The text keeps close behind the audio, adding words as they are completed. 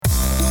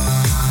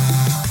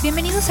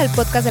Bienvenidos al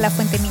podcast de la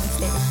Fuente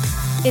Ministerio.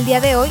 El día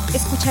de hoy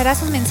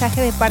escucharás un mensaje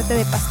de parte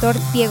del pastor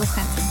Diego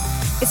Hansen.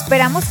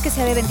 Esperamos que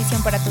sea de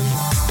bendición para tu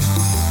vida.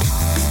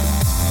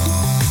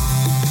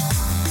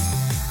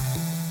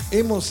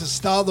 Hemos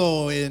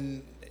estado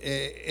en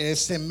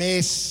este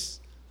mes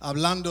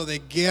hablando de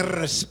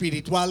guerra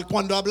espiritual.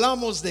 Cuando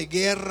hablamos de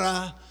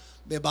guerra,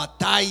 de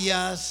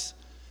batallas,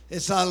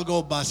 es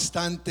algo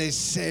bastante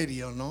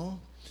serio,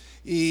 ¿no?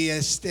 Y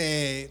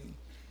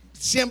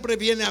siempre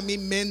viene a mi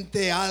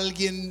mente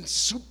alguien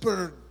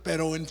súper,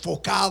 pero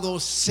enfocado,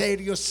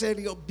 serio,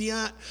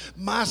 bien,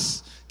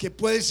 más que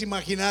puedes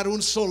imaginar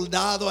un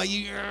soldado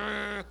ahí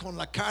con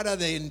la cara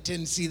de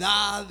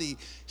intensidad y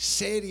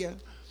seria.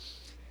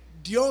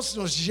 Dios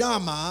nos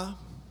llama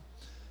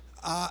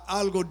a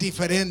algo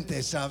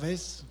diferente,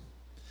 ¿sabes?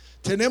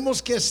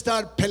 Tenemos que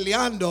estar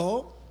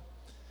peleando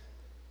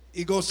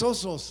y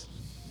gozosos.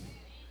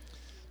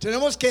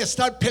 Tenemos que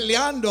estar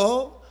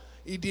peleando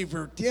y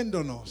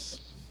divirtiéndonos.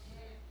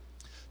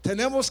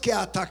 Tenemos que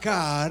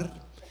atacar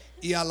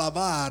y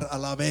alabar a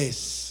la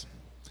vez.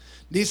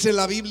 Dice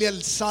la Biblia,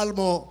 el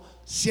Salmo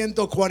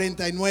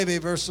 149,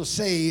 verso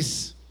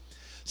 6: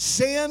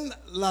 sean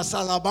las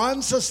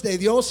alabanzas de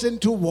Dios en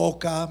tu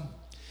boca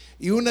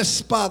y una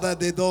espada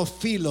de dos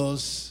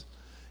filos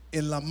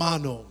en la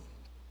mano,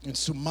 en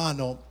su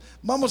mano.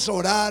 Vamos a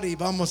orar y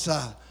vamos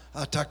a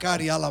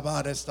atacar y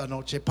alabar esta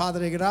noche.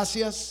 Padre,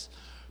 gracias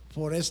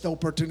por esta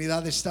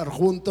oportunidad de estar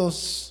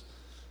juntos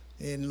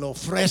en lo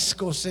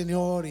fresco,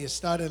 Señor, y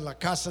estar en la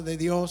casa de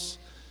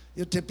Dios.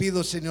 Yo te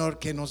pido, Señor,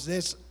 que nos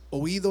des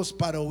oídos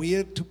para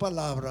oír tu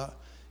palabra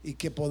y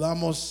que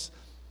podamos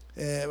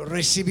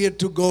recibir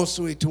tu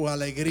gozo y tu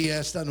alegría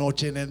esta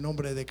noche en el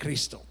nombre de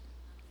Cristo.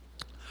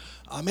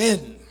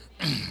 Amén.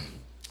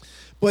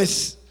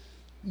 Pues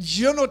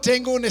yo no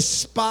tengo una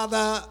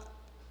espada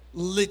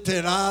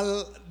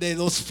literal de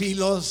dos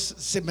filos.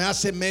 Se me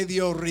hace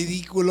medio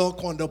ridículo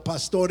cuando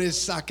pastores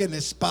saquen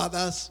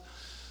espadas.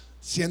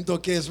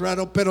 Siento que es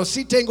raro, pero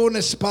sí tengo una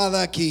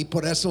espada aquí,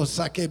 por eso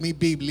saqué mi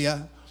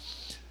Biblia.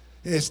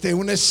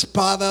 Una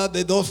espada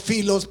de dos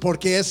filos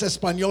porque es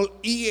español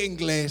y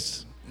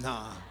inglés.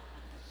 No,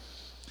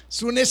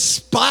 es una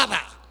espada.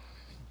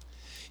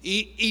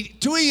 Y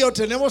tú y yo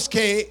tenemos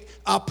que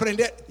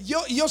aprender.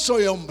 Yo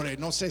soy hombre,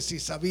 no sé si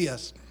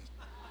sabías.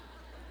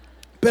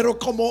 Pero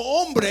como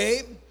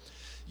hombre,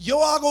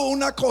 yo hago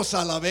una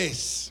cosa a la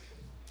vez.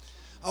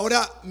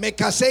 Ahora, me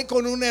casé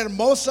con una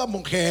hermosa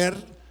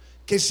mujer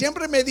que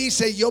siempre me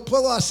dice, yo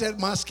puedo hacer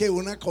más que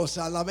una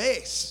cosa a la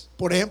vez.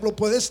 Por ejemplo,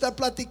 puede estar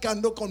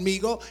platicando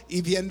conmigo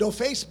y viendo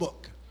Facebook.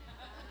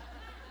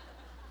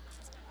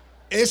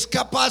 Es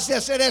capaz de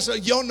hacer eso.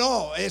 Yo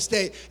no.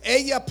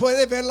 Ella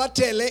puede ver la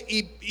tele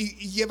y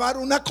llevar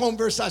una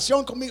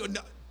conversación conmigo.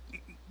 No,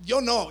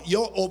 yo no.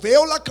 Yo o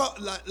veo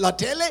la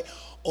tele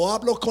o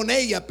hablo con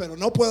ella, pero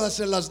no puedo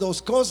hacer las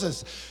dos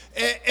cosas.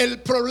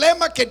 El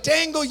problema que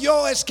tengo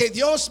yo es que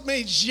Dios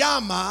me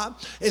llama a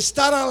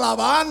estar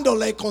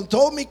alabándole con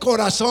todo mi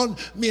corazón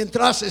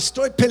mientras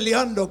estoy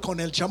peleando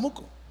con el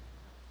chamuco.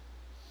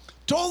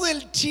 Todo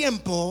el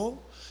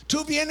tiempo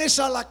tú vienes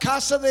a la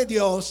casa de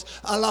Dios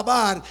a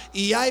alabar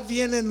y ahí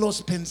vienen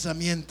los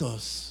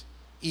pensamientos.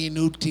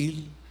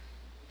 Inútil.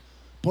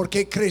 ¿Por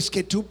qué crees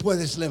que tú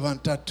puedes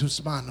levantar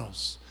tus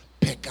manos?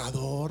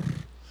 Pecador,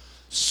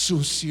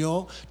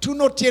 sucio, tú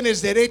no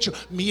tienes derecho.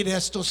 Mira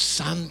estos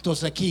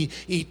santos aquí.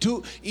 Y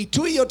tú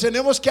y yo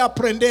tenemos que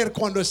aprender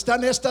cuando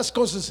están estas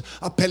cosas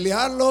a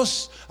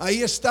pelearlos,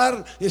 ahí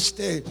estar,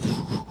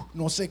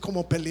 no sé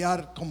cómo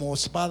pelear como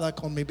espada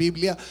con mi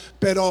Biblia,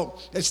 pero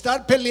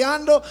estar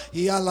peleando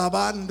y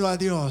alabando a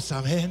Dios.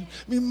 Amén.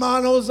 Mis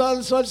manos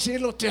alzo al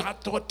cielo.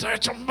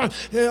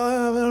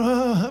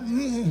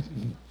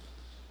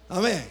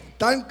 Amén.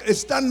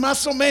 Están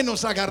más o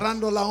menos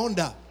agarrando la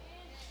onda.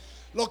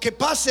 Lo que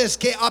pasa es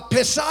que a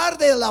pesar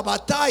de la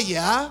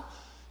batalla,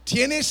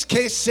 tienes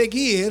que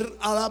seguir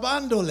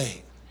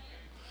alabándole.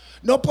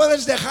 No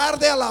puedes dejar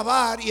de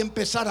alabar y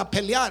empezar a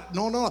pelear.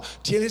 No,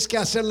 tienes que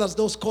hacer las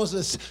dos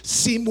cosas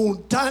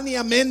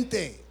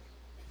simultáneamente.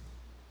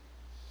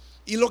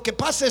 Y lo que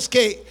pasa es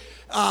que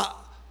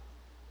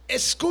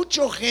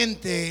escucho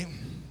gente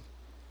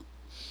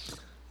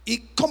y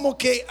como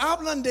que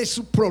hablan de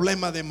su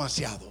problema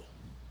demasiado.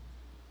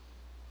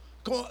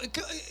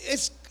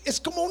 Es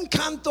como un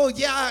canto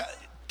ya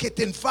que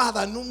te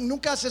enfada.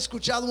 ¿Nunca has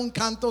escuchado un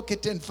canto que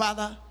te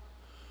enfada?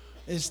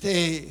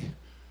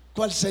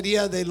 ¿Cuál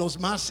sería de los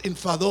más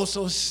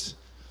enfadosos?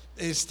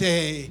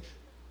 Te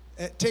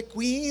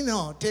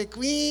cuino.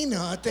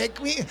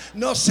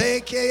 No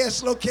sé qué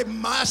es lo que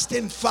más te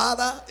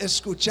enfada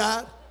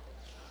escuchar.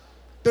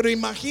 Pero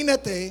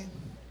imagínate,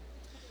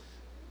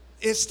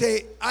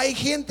 hay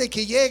gente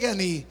que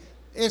llegan y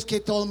es que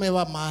todo me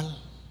va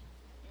mal.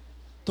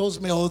 Todos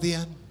me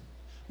odian.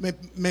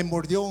 Me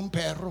mordió un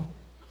perro.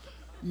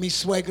 Mi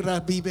suegra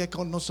vive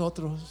con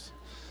nosotros.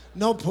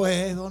 No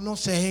puedo, no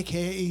sé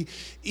qué.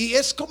 Y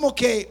es como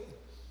que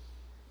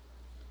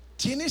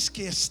tienes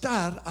que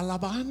estar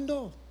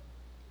alabando.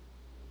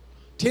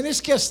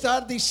 Tienes que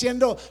estar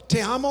diciendo,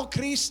 te amo,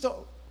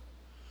 Cristo.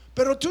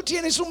 Pero tú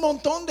tienes un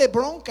montón de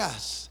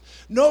broncas.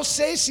 No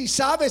sé si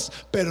sabes,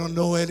 pero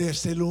no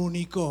eres el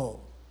único.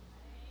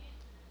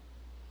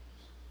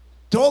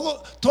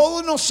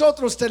 Todos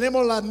nosotros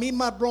tenemos las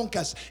mismas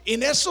broncas.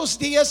 En esos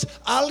días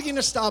alguien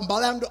está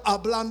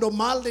hablando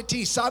mal de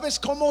ti. ¿Sabes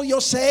cómo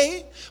yo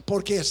sé?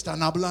 Porque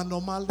están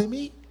hablando mal de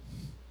mí.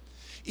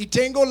 Y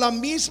tengo la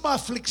misma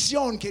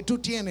aflicción que tú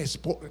tienes,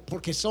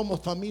 porque somos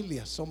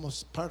familia,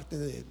 somos parte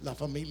de la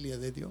familia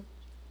de Dios.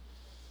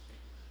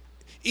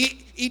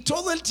 Y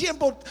todo el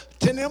tiempo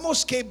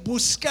tenemos que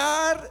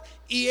buscar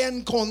y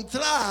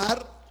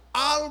encontrar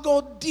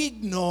algo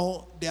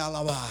digno de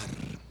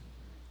alabar.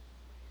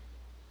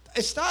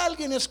 ¿Está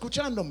alguien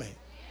escuchándome?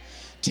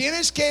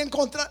 Tienes que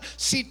encontrar.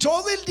 Si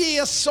todo el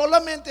día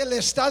solamente le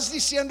estás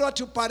diciendo a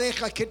tu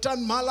pareja qué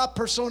tan mala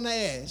persona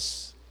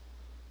es,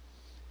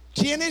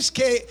 tienes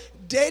que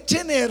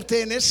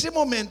detenerte en ese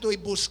momento y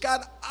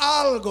buscar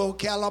algo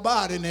que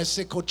alabar en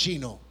ese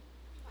cochino.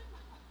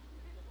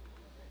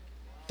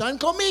 ¿Están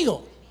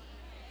conmigo?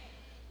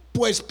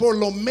 Pues por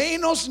lo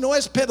menos no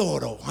es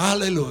pedoro.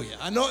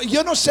 Aleluya. No,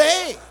 yo no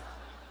sé.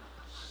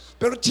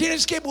 Pero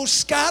tienes que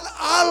buscar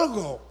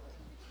algo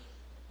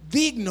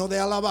digno de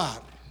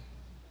alabar.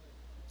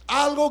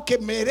 Algo que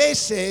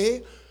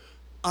merece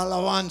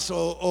alabanza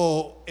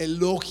o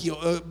elogio.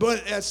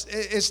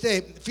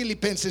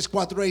 Filipenses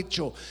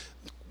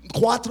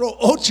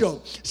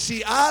 4:8.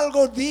 Si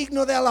algo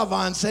digno de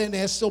alabanza, en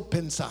eso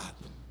pensad.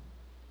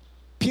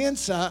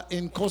 Piensa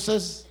en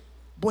cosas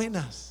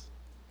buenas.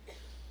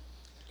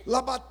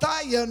 La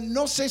batalla,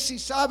 no sé si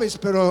sabes,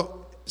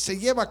 pero se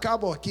lleva a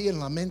cabo aquí en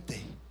la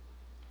mente.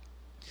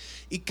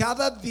 Y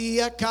cada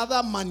día,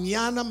 cada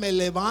mañana me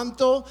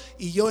levanto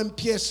y yo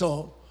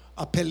empiezo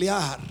a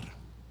pelear.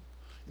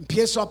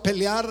 Empiezo a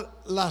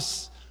pelear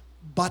las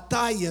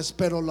batallas,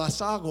 pero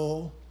las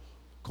hago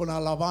con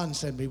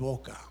alabanza en mi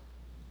boca.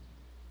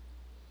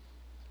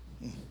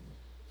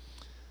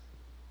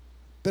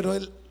 Pero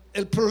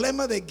el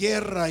problema de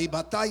guerra y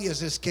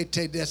batallas es que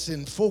te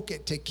desenfoque,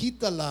 te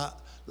quita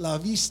la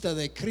vista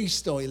de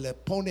Cristo y le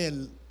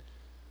pone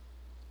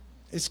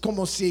es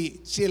como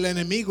si el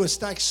enemigo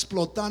está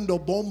explotando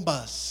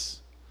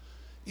bombas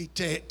y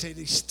te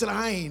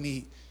distraen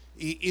y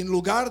en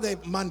lugar de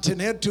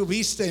mantener tu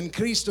vista en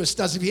Cristo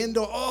estás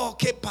viendo, oh,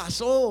 ¿qué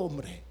pasó,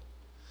 hombre?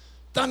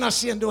 Están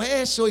haciendo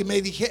eso y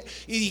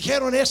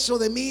dijeron eso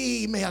de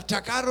mí y me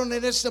atacaron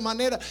en esta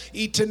manera.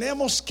 Y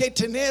tenemos que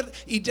tener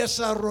y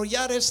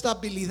desarrollar esta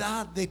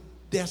habilidad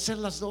de hacer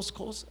las dos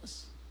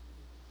cosas.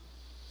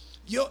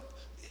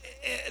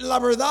 La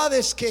verdad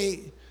es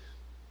que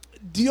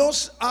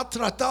Dios ha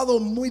tratado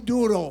muy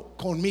duro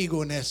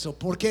conmigo en eso,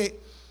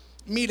 porque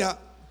mira,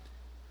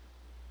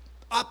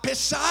 a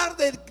pesar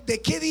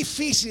de qué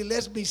difícil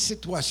es mi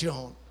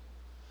situación,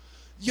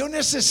 yo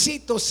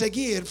necesito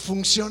seguir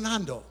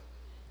funcionando.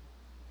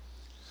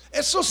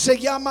 Eso se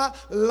llama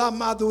la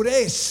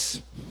madurez.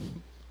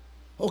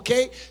 ¿Ok?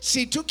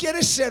 Si tú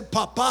quieres ser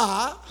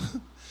papá,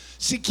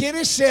 si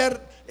quieres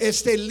ser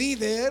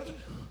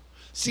líder,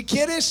 si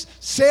quieres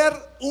ser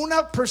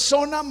una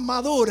persona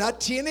madura,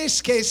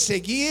 tienes que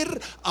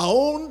seguir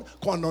aún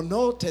cuando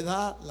no te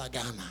da la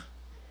gana.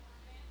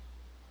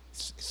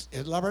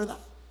 Es la verdad.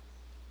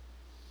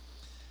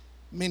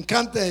 Me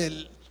encanta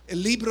el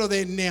libro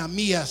de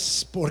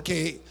Nehemías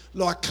porque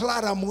lo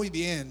aclara muy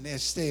bien.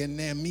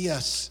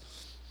 Nehemías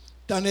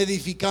están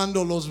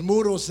edificando los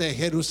muros de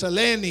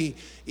Jerusalén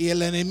y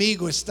el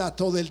enemigo está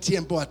todo el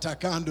tiempo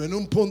atacando. En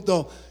un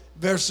punto,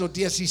 verso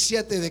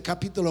 17 de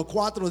capítulo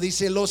 4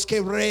 dice: los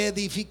que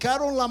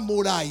reedificaron la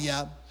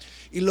muralla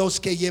y los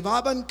que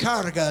llevaban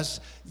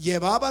cargas,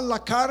 llevaban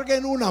la carga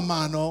en una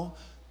mano,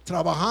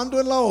 trabajando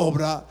en la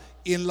obra,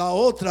 y en la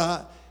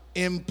otra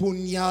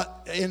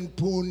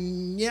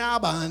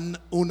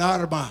empuñaban un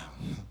arma.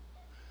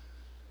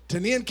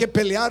 Tenían que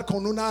pelear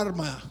con un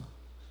arma,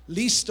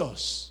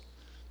 listos,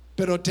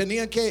 pero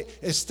tenían que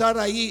estar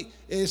ahí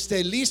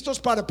listos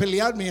para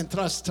pelear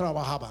mientras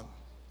trabajaban.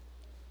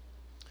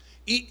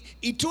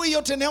 Y tú y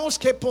yo tenemos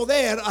que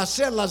poder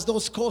hacer las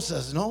dos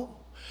cosas, ¿no?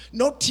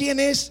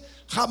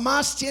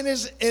 Jamás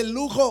tienes el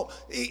lujo.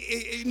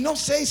 No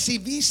sé si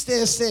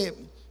viste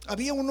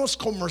había unos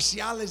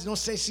comerciales, no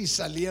sé si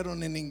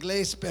salieron en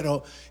inglés,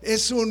 pero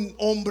es un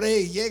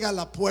hombre y llega a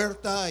la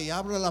puerta y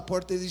abre la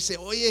puerta y dice: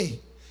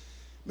 oye,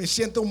 me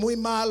siento muy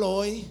mal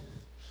hoy,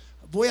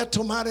 voy a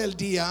tomar el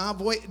día,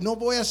 no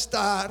voy a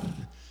estar,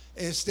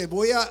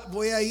 voy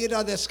a ir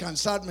a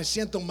descansar, me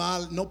siento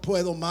mal, no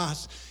puedo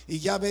más. Y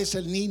ya ves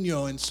el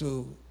niño en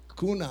su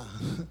cuna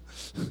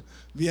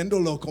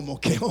viéndolo como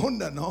qué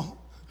onda, ¿no?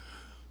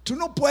 Tú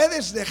no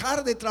puedes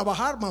dejar de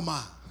trabajar,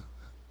 mamá.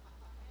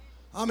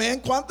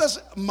 Amén.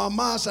 ¿Cuántas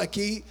mamás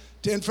aquí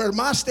te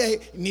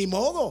enfermaste? Ni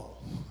modo.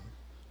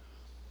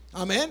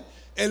 Amén.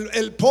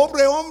 El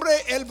pobre hombre,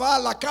 él va a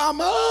la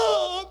cama,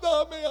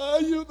 dame,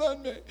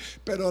 ayúdame.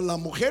 Pero la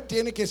mujer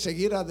tiene que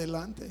seguir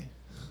adelante.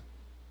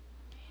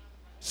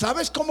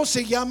 ¿Sabes cómo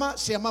se llama?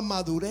 Se llama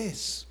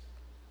madurez.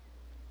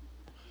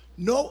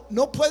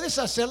 No puedes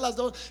hacer las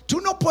dos.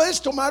 Tú no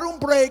puedes tomar un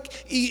break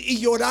y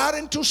llorar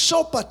en tu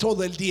sopa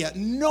todo el día.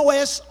 No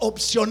es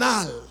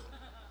opcional.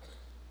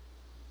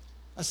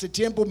 Hace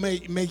tiempo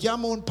me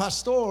llamó un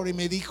pastor y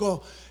me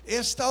dijo: he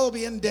estado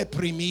bien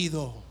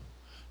deprimido.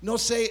 No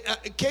sé,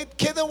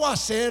 ¿qué debo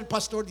hacer,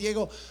 Pastor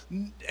Diego?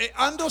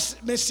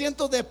 Me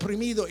siento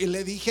deprimido. Y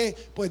le dije: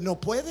 pues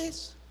no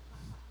puedes.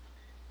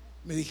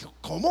 Me dijo: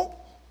 ¿cómo?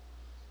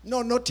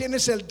 No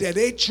tienes el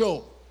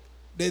derecho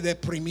de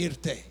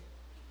deprimirte.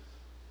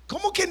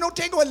 ¿Cómo que no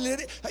tengo el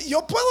derecho?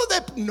 Yo puedo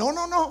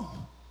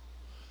No.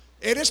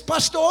 ¿Eres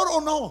pastor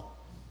o no?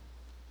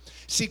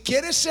 Si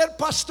quieres ser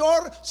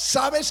pastor,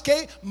 ¿sabes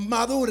qué?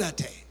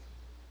 Madúrate.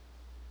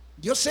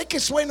 Yo sé que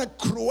suena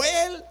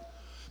cruel,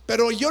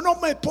 pero yo no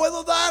me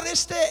puedo dar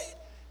este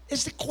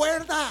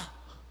cuerda.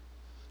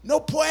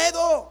 No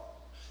puedo.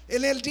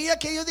 En el día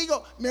que yo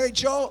digo: Mary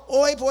Jo,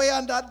 hoy voy a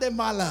andar de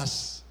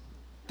malas,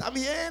 ¿está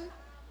bien?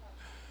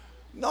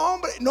 No,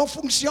 hombre, no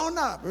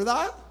funciona,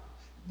 ¿verdad?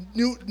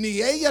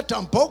 Ni ella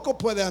tampoco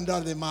puede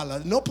andar de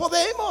malas. No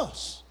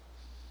podemos.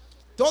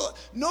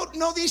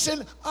 No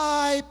dicen: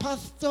 ay,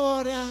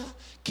 pastora,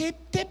 ¿qué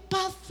te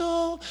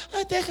pasó?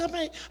 Ay,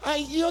 déjame,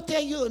 ay, yo te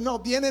ayudo. No,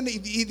 vienen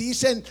y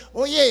dicen: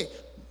 oye,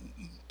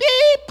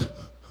 ¡pip!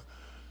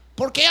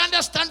 ¿por qué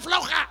andas tan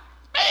floja?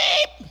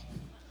 ¡Pip!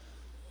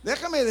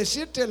 Déjame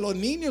decirte, los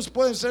niños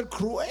pueden ser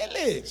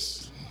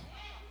crueles.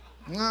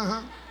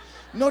 Ajá.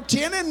 No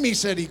tienen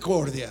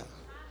misericordia.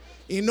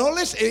 Y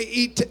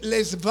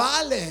les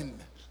valen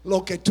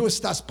lo que tú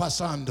estás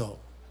pasando.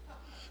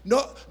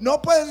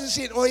 No puedes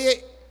decir: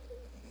 oye,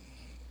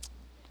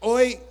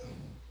 hoy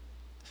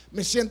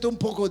me siento un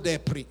poco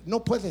depri.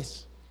 No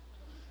puedes.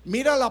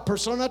 Mira a la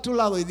persona a tu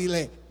lado y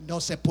dile: no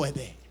se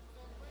puede.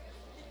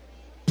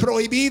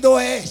 Prohibido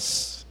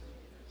es.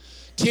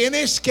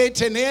 Tienes que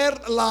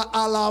tener la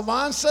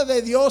alabanza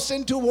de Dios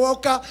en tu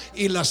boca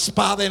y la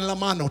espada en la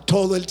mano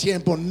todo el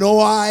tiempo.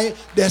 No hay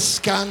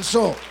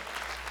descanso.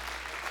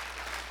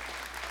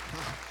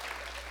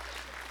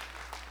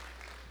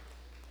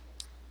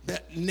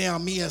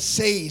 Nehemías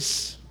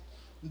 6,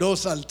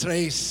 2 al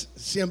 3.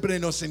 Siempre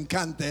nos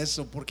encanta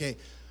eso, porque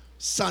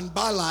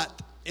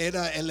Sanballat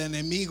era el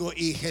enemigo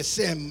y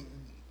Gesem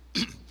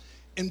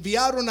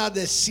enviaron a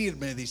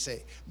decirme,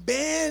 dice: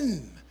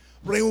 ven,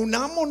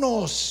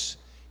 reunámonos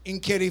en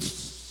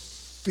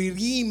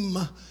Kerifirim,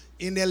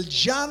 en el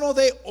llano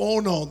de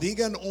Ono.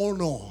 Digan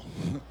Ono.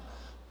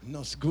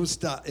 Nos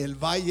gusta el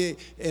valle,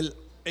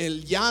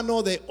 el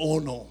llano de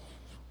Ono.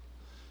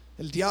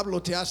 El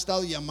diablo te ha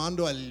estado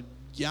llamando al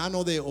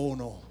llano de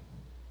Ono.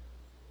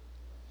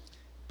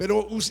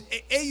 Pero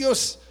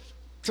ellos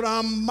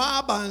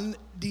tramaban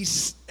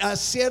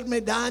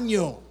hacerme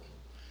daño.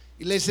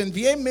 Y les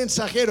envié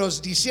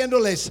mensajeros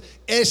diciéndoles: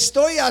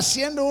 estoy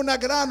haciendo una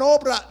gran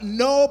obra,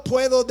 no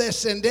puedo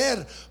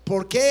descender.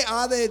 ¿Por qué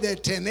ha de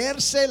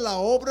detenerse la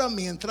obra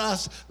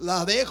mientras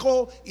la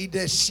dejo y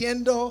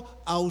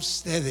desciendo a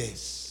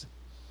ustedes?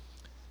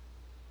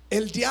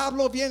 El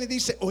diablo viene y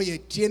dice: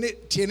 oye,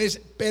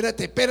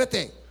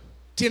 espérate.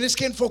 Tienes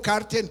que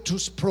enfocarte en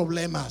tus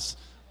problemas.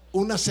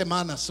 Una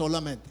semana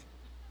solamente.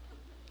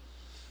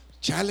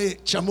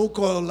 Chale,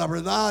 chamuco, la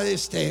verdad,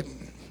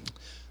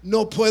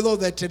 no puedo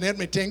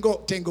detenerme.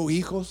 Tengo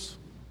hijos,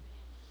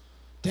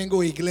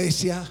 tengo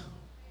iglesia,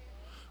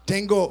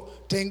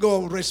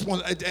 tengo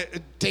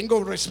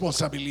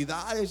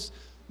responsabilidades.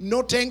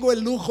 No tengo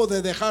el lujo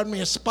de dejar mi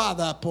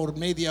espada por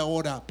media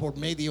hora, por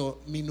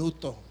medio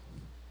minuto.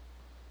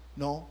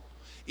 No.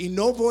 Y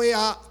no voy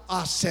a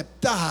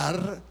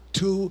aceptar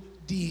tu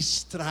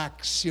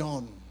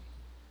distracción.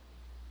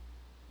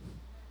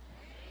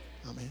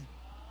 Amén.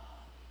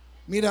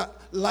 Mira,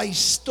 la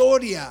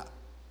historia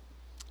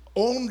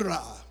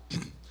honra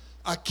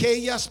a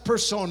aquellas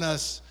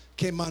personas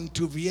que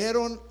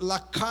mantuvieron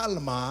la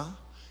calma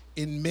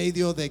en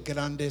medio de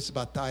grandes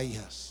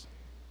batallas.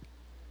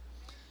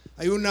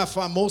 Hay una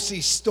famosa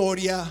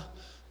historia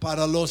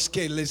para los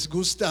que les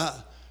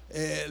gusta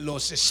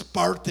los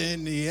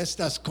Spartan y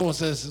estas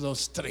cosas,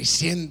 los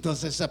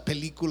 300, esa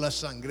película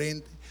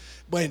sangrienta.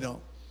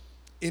 Bueno,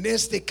 en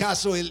este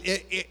caso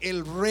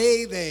el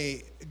rey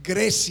de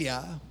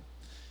Grecia,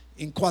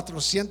 en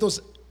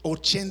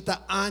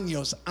 480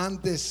 años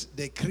antes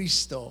de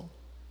Cristo,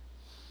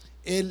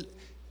 él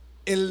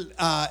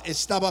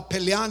estaba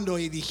peleando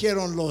y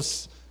dijeron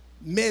los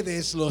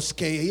medes, los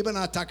que iban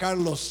a atacar,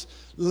 los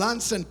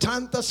lanzan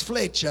tantas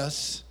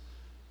flechas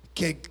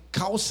que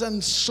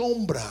causan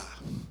sombra.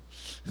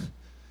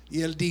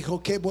 Y él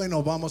dijo: qué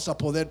bueno, vamos a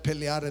poder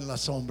pelear en la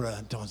sombra.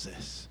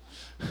 Entonces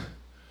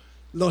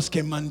los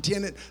que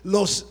mantienen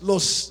los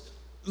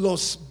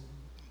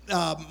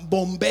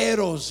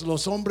bomberos,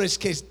 los hombres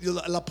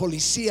la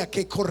policía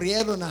que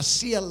corrieron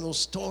hacia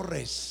los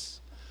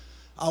torres,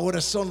 ahora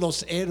son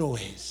los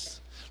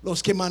héroes.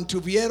 Los que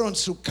mantuvieron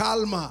su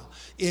calma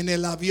en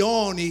el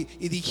avión y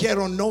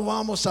dijeron: no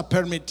vamos a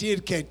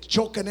permitir que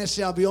choquen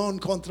ese avión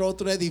contra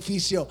otro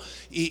edificio,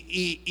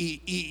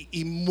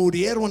 y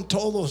murieron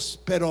todos,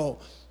 pero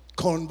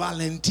con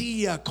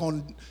valentía,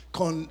 con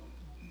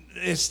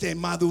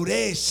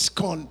madurez,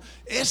 con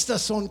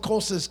estas son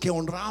cosas que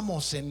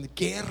honramos en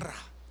guerra,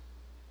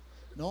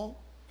 ¿no?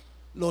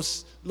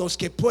 Los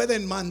que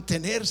pueden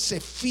mantenerse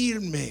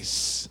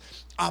firmes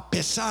a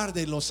pesar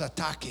de los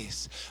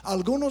ataques.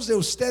 Algunos de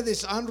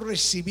ustedes han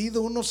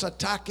recibido unos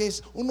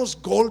ataques, unos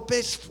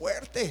golpes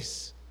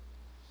fuertes.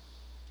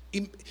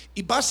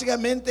 Y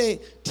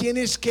básicamente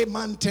tienes que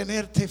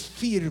mantenerte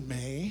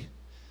firme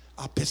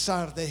a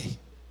pesar de.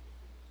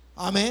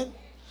 Amén.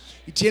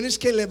 Y tienes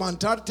que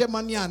levantarte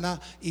mañana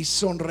y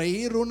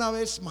sonreír una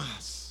vez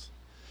más.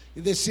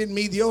 Y decir,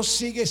 mi Dios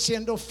sigue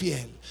siendo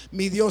fiel.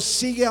 Mi Dios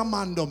sigue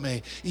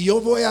amándome. Y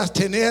yo voy a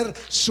tener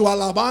su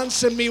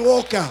alabanza en mi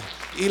boca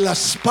y la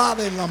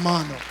espada en la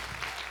mano.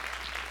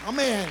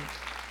 Amén.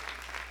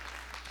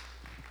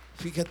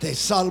 Fíjate,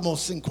 Salmo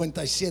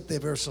 57,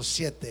 verso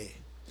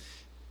 7.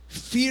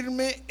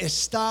 Firme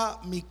está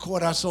mi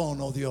corazón,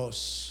 oh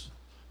Dios.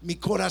 Mi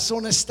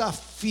corazón está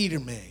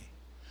firme.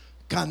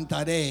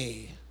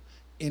 Cantaré,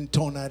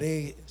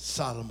 entonaré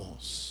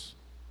salmos.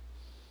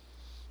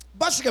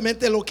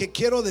 Básicamente lo que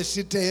quiero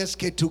decirte es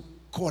que tu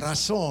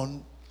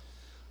corazón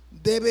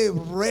debe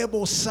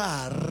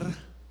rebosar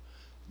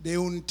de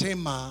un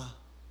tema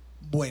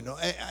bueno.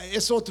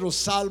 Es otro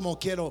salmo,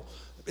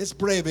 es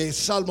breve,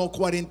 Salmo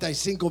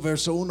 45,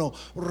 verso 1.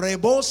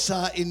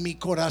 Rebosa en mi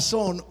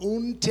corazón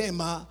un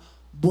tema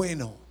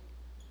bueno.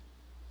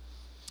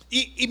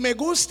 Y me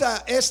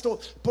gusta esto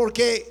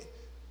porque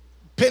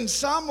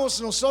pensamos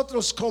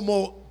nosotros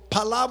como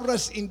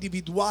palabras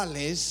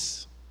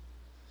individuales,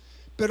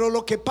 pero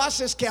lo que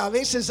pasa es que a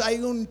veces hay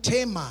un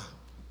tema.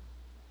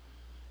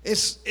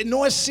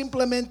 No es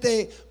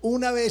simplemente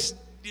una vez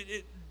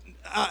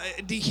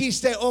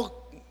dijiste,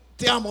 oh,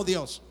 te amo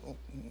Dios,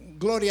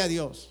 gloria a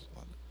Dios,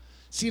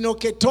 sino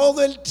que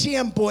todo el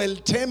tiempo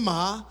el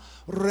tema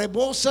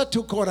rebosa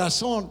tu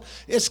corazón.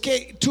 Es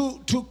que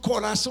tu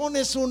corazón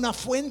es una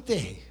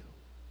fuente.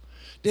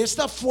 De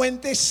esta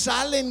fuente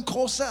salen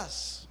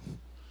cosas,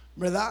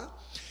 ¿verdad?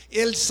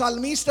 El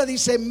salmista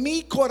dice,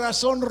 mi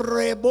corazón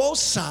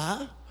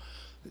rebosa.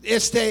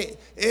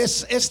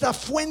 Esta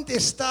fuente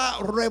está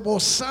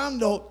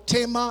rebosando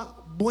tema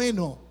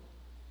bueno.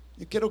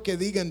 Yo quiero que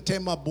digan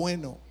tema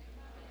bueno.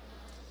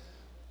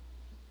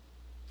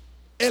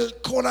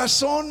 El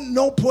corazón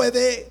no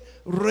puede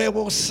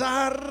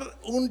rebosar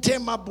un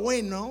tema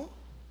bueno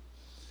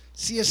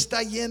si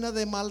está llena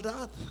de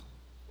maldad.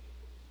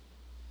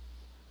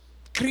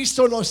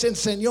 Cristo nos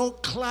enseñó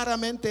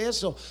claramente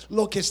eso.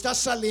 Lo que está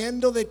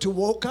saliendo de tu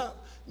boca.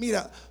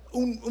 Mira,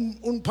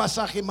 un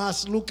pasaje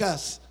más,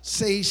 Lucas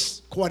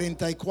 6,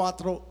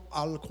 44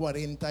 al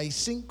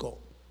 45.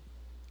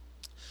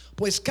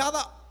 Pues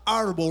cada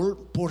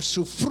árbol por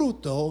su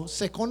fruto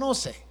se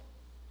conoce.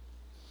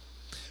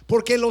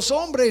 Porque los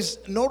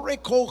hombres no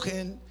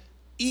recogen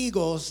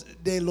higos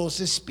de los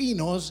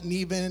espinos,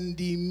 ni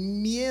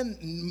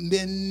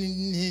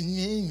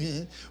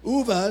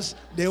uvas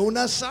de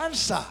una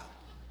zarza.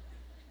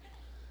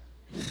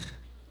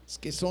 Es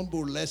que son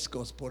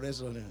burlescos, por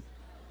eso.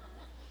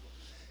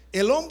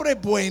 El hombre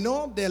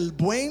bueno del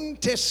buen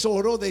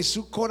tesoro de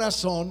su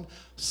corazón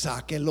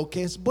saque lo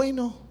que es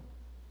bueno.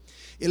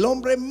 El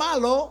hombre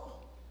malo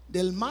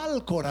del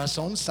mal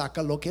corazón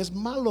saca lo que es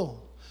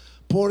malo.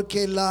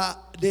 Porque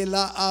de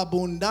la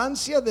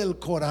abundancia del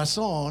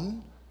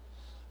corazón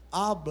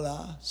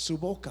habla su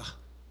boca.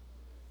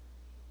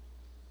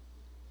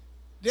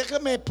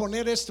 Déjame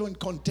poner esto en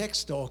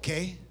contexto, ¿ok?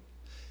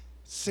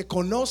 Se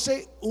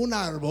conoce un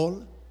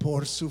árbol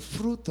por su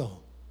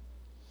fruto.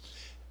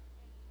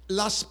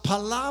 Las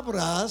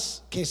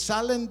palabras que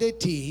salen de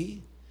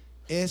ti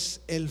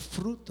es el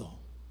fruto.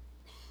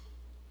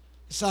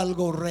 Es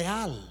algo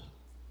real.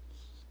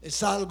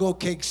 Es algo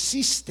que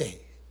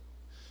existe.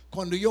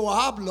 Cuando yo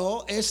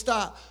hablo,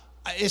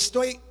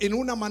 estoy en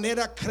una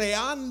manera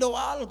creando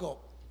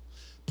algo.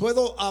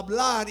 Puedo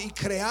hablar y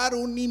crear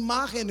una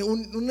imagen,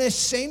 una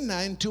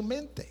escena en tu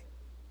mente.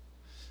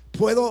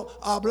 Puedo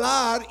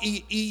hablar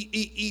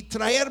y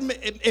traer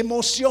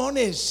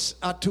emociones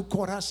a tu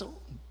corazón.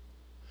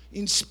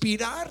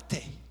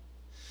 Inspirarte.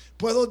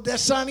 Puedo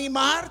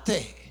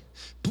desanimarte.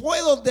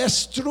 Puedo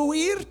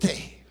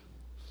destruirte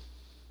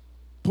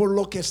por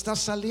lo que está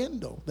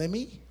saliendo de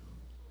mí.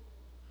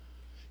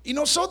 Y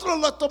nosotros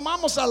lo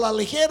tomamos a la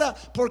ligera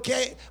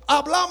porque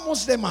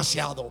hablamos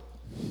demasiado.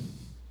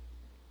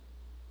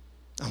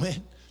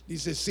 Amén.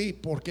 Dice, sí,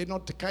 ¿por qué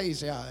no te caes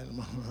ya,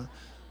 hermano?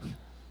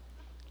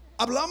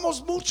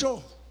 Hablamos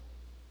mucho.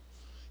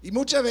 Y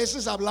muchas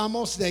veces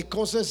hablamos de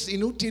cosas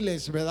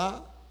inútiles,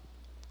 ¿verdad?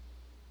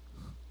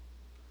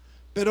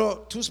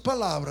 Pero tus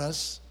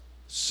palabras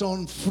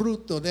son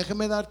fruto.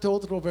 Déjame darte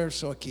otro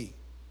verso aquí.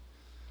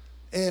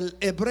 El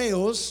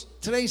Hebreos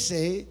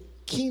 13,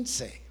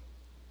 15.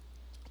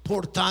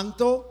 Por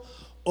tanto,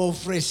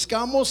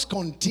 ofrezcamos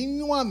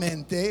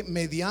continuamente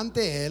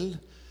mediante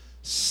él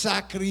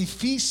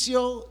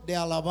sacrificio de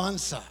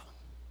alabanza.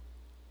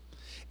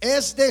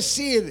 Es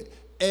decir,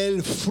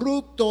 el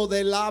fruto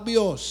de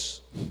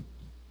labios.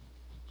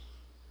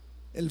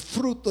 El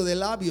fruto de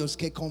labios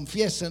que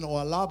confiesen o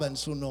alaban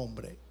su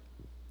nombre.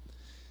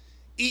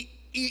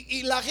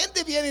 Y la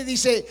gente viene y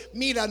dice,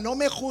 mira, no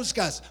me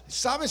juzgas.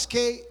 ¿Sabes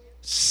qué?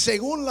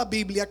 Según la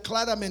Biblia,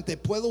 claramente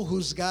puedo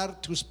juzgar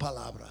tus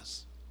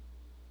palabras,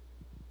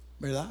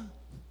 ¿verdad?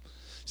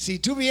 Si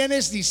tú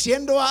vienes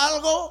diciendo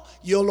algo,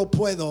 yo lo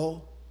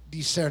puedo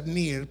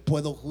discernir,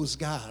 puedo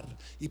juzgar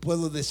y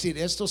puedo decir,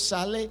 esto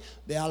sale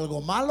de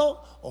algo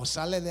malo o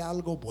sale de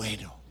algo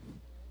bueno.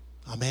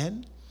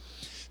 Amén.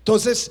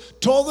 Entonces,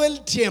 todo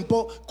el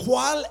tiempo,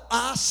 ¿cuál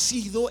ha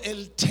sido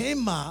el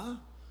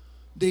tema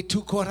de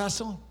tu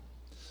corazón?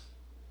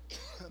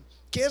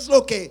 ¿Qué es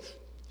lo que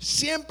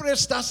siempre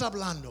estás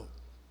hablando?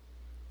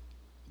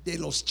 ¿De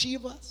los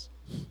Chivas?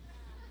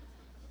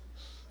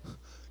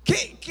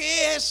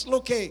 ¿Qué es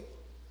lo que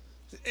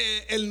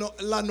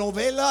la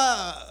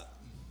novela,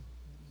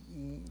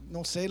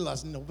 no sé,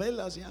 las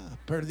novelas ya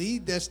perdí,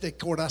 desde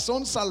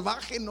Corazón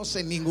Salvaje no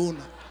sé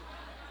ninguna?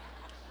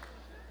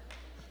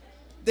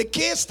 ¿De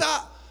qué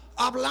está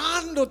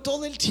hablando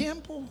todo el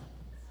tiempo?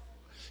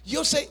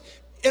 Yo sé,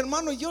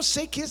 hermano, yo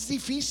sé que es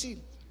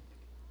difícil.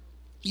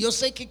 Yo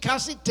sé que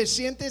casi te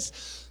sientes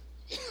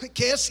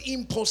que es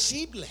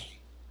imposible.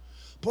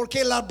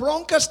 Porque las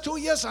broncas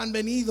tuyas han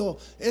venido,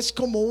 es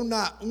como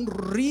un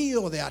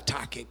río de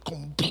ataque,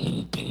 con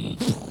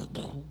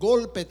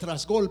golpe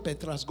tras golpe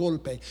tras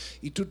golpe.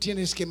 Y tú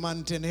tienes que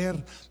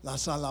mantener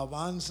las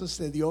alabanzas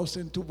de Dios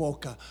en tu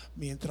boca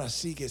mientras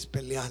sigues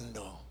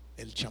peleando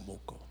el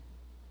chamuco.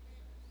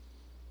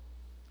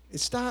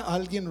 ¿Está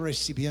alguien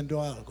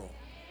recibiendo algo?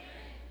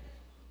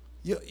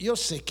 Yo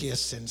sé que es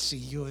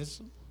sencillo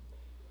eso,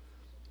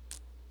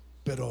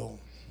 pero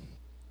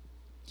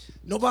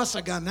no vas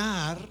a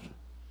ganar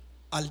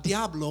al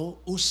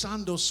diablo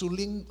usando su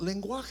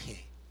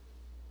lenguaje.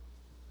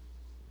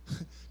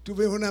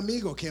 Tuve un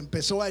amigo que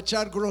empezó a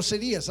echar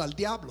groserías al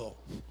diablo.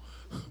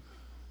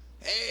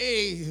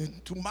 Hey,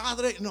 tu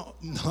madre,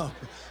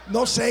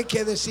 no sé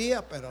qué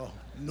decía, pero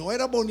no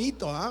era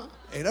bonito,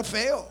 era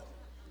feo.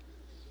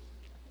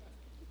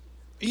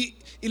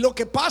 Y lo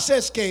que pasa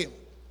es que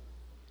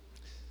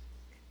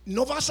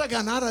no vas a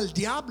ganar al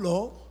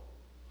diablo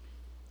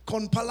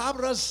con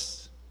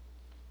palabras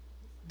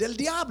del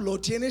diablo.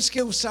 Tienes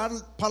que usar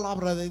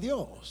palabra de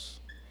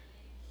Dios.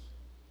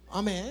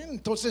 Amén.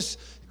 Entonces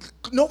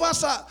no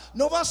vas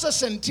a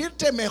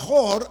sentirte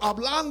mejor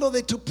hablando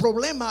de tu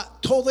problema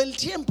todo el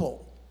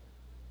tiempo.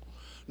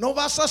 No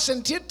vas a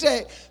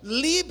sentirte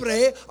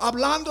libre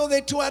hablando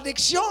de tu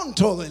adicción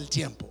todo el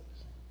tiempo.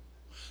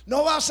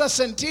 No vas a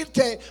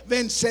sentirte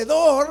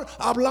vencedor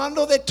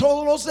hablando de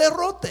todos los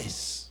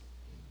derrotes.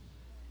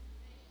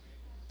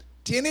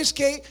 Tienes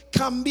que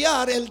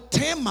cambiar el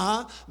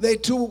tema de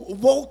tu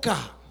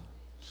boca.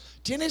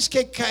 Tienes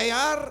que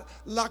callar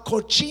la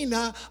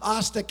cochina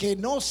hasta que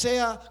no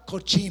sea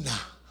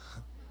cochina.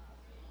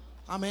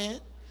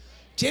 Amén.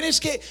 Tienes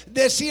que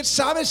decir,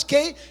 ¿sabes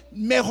qué?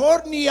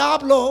 Mejor ni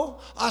hablo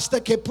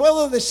hasta que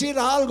puedo decir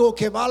algo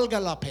que valga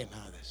la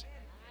pena.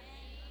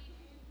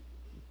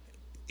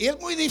 Y es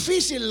muy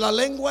difícil, la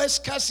lengua es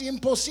casi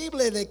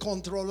imposible de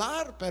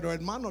controlar, pero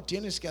hermano,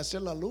 tienes que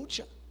hacer la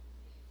lucha.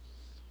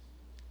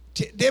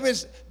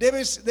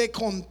 Debes de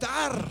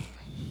contar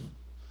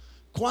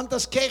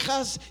cuántas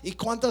quejas y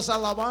cuántas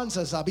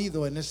alabanzas ha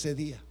habido en ese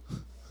día.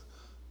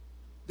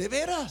 De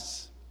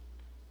veras.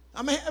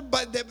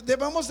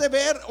 Debemos de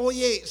ver,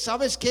 oye,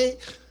 ¿sabes qué?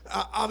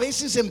 A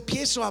veces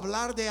empiezo a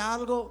hablar de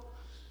algo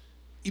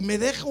y me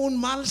deja un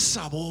mal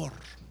sabor.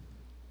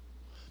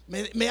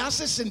 Me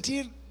hace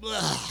sentir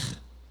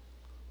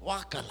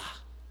guácala.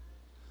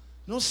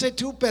 No sé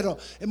tú, pero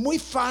es muy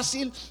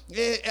fácil.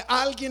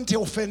 Alguien te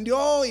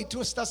ofendió y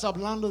tú estás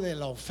hablando de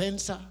la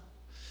ofensa.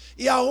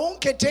 Y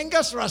aunque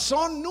tengas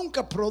razón,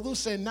 nunca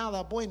produce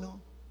nada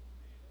bueno.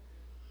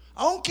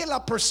 Aunque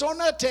la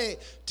persona te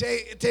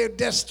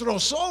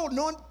destrozó,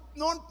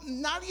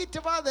 nadie te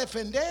va a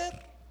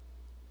defender.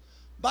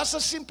 Vas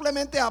a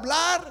simplemente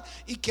hablar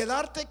y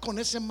quedarte con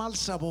ese mal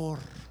sabor,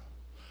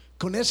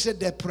 con esa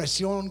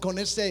depresión, con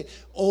esa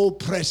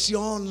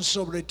opresión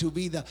sobre tu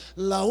vida.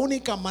 La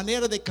única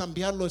manera de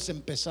cambiarlo es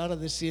empezar a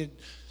decir: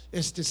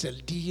 este es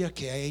el día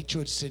que ha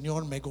hecho el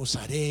Señor, me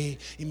gozaré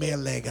y me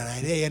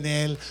alegraré en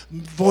él.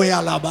 Voy a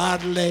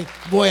alabarle,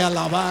 voy a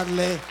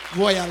alabarle,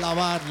 voy a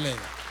alabarle.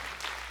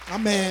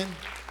 Amén.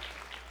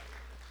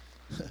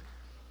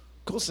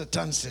 Cosa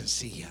tan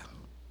sencilla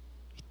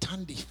y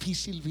tan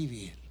difícil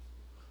vivir.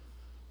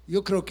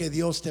 Yo creo que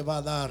Dios te va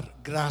a dar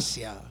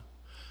gracia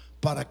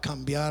para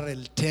cambiar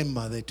el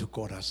tema de tu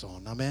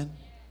corazón. Amén.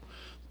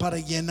 Para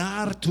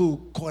llenar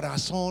tu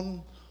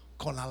corazón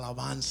con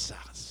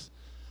alabanzas.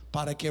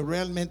 Para que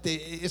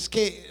realmente, es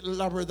que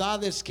la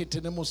verdad es que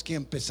tenemos que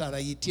empezar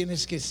ahí.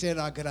 Tienes que ser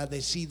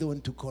agradecido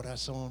en tu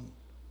corazón,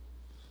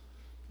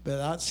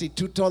 ¿verdad? Si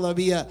tú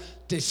todavía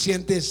te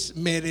sientes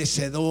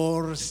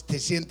merecedor, te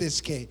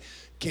sientes que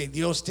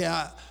Dios te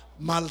ha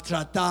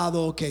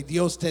maltratado, que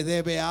Dios te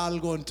debe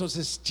algo,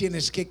 entonces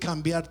tienes que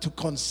cambiar tu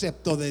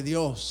concepto de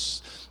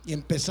Dios y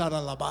empezar a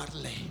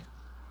alabarle.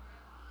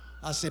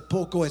 Hace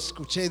poco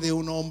escuché de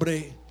un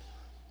hombre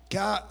que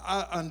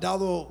ha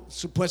andado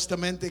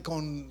supuestamente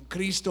con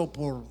Cristo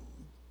por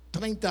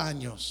 30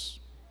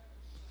 años.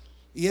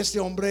 Y este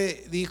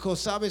hombre dijo,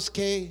 ¿sabes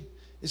qué?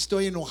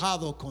 Estoy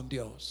enojado con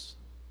Dios,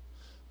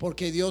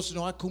 porque Dios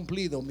no ha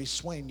cumplido mis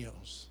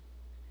sueños.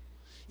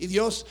 Y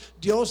Dios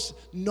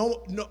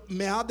no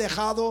me ha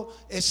dejado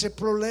ese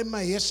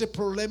problema y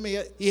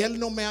Él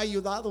no me ha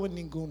ayudado en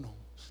ninguno.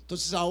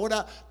 Entonces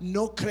ahora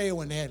no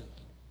creo en Él.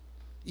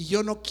 Y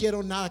yo no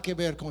quiero nada que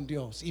ver con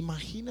Dios.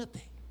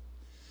 Imagínate.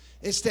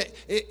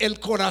 El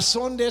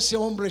corazón de ese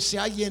hombre se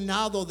ha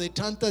llenado de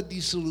tanta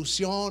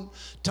disolución,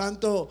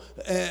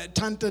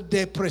 tanta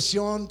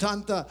depresión,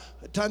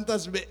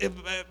 tantas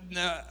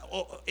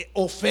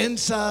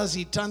ofensas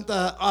y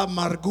tanta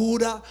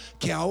amargura,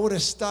 que ahora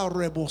está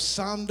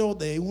rebosando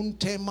de un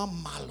tema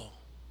malo.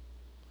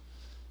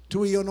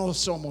 Tú y yo no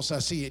somos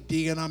así.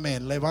 Digan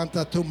amén.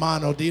 Levanta tu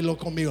mano, dilo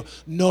conmigo.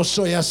 No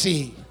soy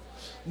así.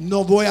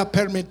 No voy a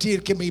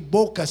permitir que mi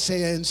boca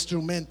sea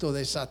instrumento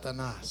de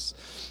Satanás.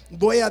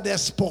 Voy a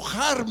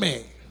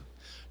despojarme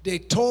de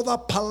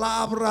toda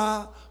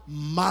palabra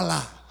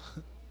mala.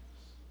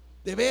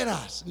 De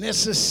veras,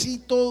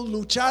 necesito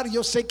luchar.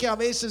 Yo sé que a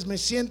veces me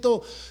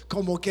siento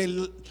como que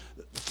el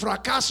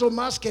fracaso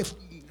más que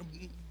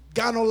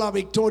gano la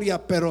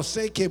victoria, pero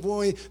sé que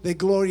voy de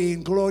gloria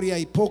en gloria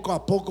y poco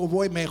a poco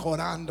voy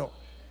mejorando.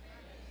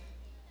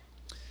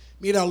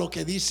 Mira lo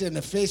que dice en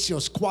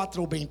Efesios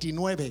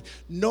 4:29.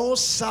 No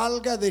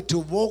salga de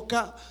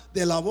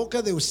la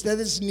boca de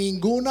ustedes,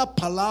 ninguna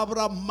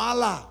palabra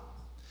mala,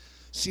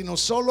 sino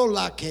solo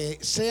la que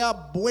sea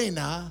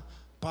buena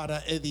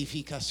para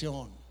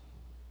edificación.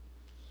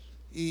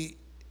 Y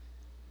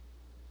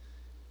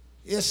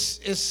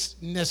es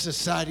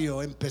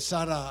necesario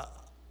empezar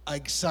a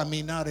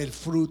examinar el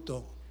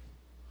fruto.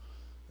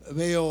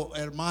 Veo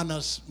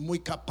hermanas muy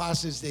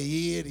capaces de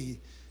ir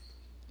y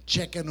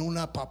checan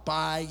una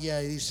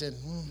papaya y dicen,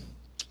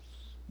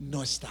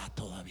 no está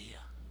todavía.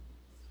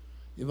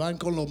 Y van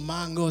con los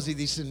mangos y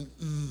dicen,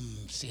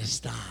 sí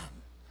están.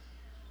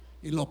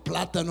 Y los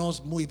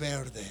plátanos muy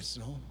verdes,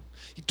 ¿no?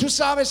 Y tú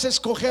sabes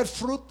escoger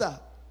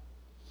fruta.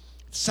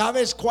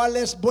 Sabes cuál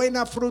es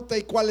buena fruta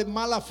y cuál es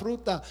mala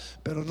fruta,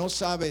 pero no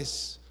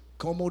sabes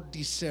cómo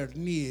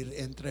discernir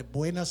entre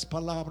buenas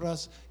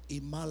palabras y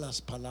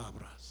malas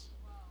palabras.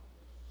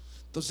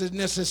 Entonces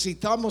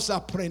necesitamos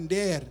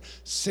aprender a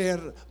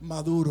ser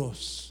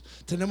maduros.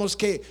 Tenemos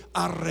que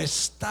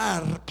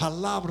arrestar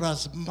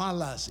palabras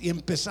malas y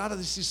empezar a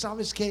decir,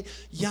 ¿sabes qué?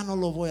 Ya no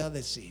lo voy a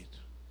decir.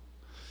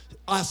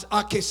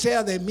 A que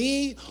sea de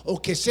mí,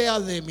 o que sea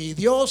de mi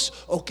Dios,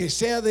 o que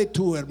sea de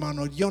tu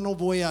hermano, yo no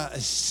voy a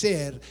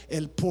ser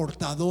el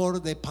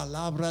portador de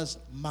palabras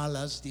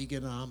malas.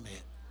 Digan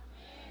amén.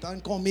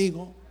 ¿Están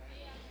conmigo?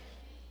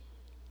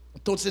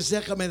 Entonces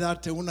déjame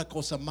darte una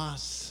cosa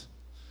más.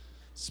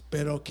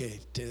 Espero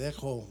que te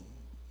dejo un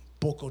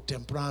poco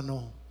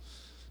temprano.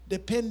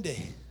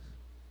 Depende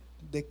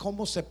de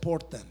cómo se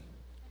portan.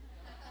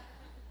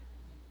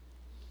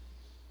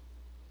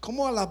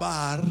 ¿Cómo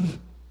alabar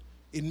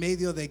en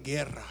medio de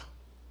guerra?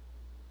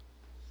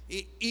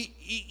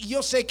 Y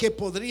yo sé que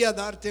podría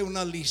darte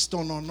una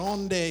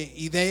listononón de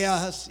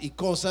ideas y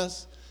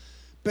cosas,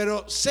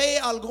 pero sé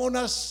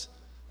algunas,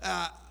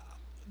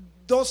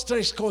 2,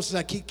 3 cosas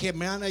aquí que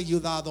me han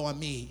ayudado a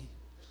mí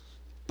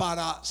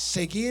para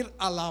seguir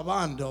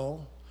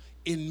alabando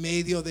en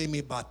medio de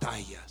mis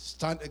batallas.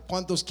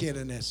 ¿Cuántos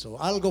quieren eso?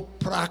 Algo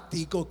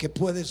práctico que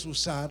puedes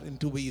usar en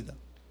tu vida.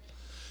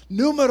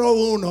 Número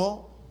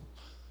 1,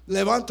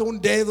 levanta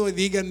un dedo y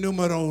diga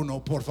número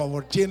 1, por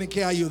favor. Tienen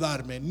que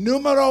ayudarme.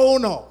 Número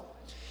 1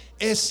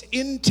 es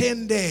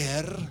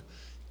entender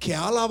que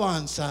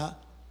alabanza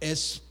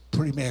es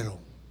primero.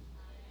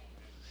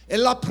 Es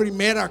la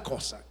primera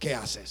cosa que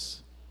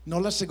haces.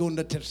 No la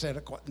segunda,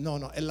 tercera.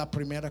 No, es la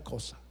primera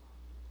cosa.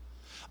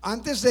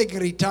 Antes de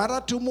gritar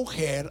a tu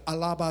mujer,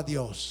 alaba a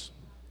Dios.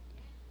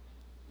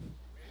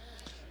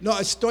 No,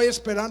 estoy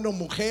esperando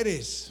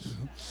mujeres.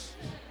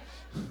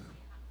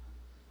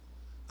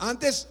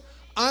 Antes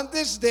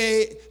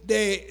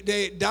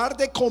de dar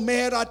de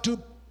comer a tu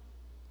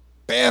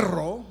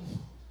perro,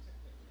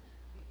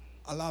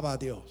 alaba a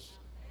Dios.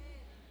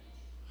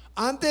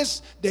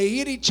 Antes de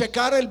ir y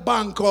checar el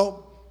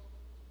banco,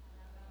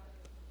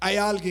 hay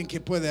alguien que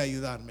puede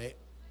ayudarme.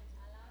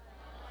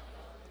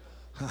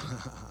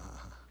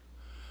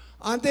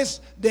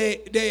 Antes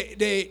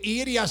de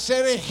ir y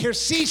hacer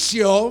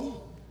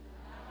ejercicio,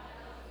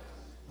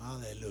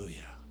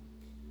 aleluya,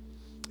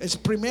 es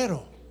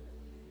primero.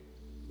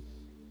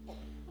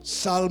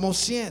 Salmo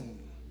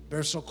 100,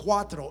 verso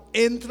 4.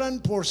 Entran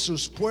por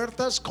sus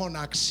puertas con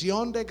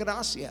acción de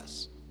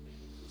gracias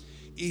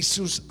y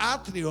sus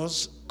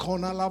atrios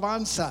con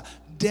alabanza.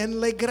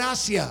 Denle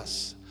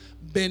gracias,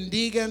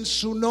 bendigan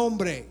su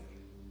nombre.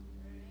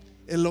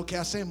 Es lo que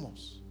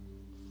hacemos.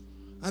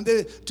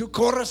 Antes tú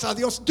corres a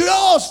Dios.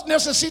 Dios,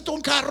 necesito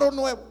un carro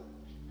nuevo.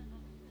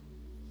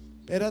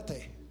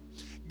 Espérate.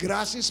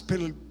 Gracias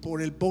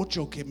por el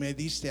bocho que me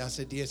diste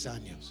hace 10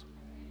 años.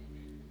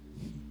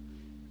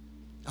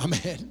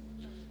 Amén.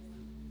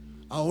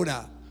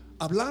 Ahora,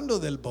 hablando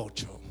del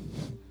bocho,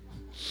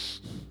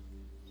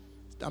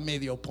 está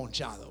medio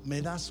ponchado.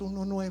 ¿Me das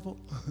uno nuevo?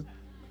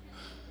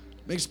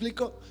 ¿Me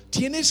explico?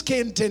 Tienes que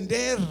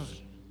entender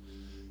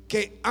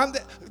que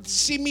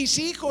si mis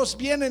hijos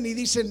vienen y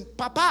dicen,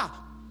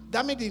 papá,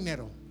 dame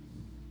dinero.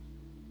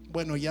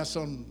 Bueno, ya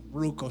son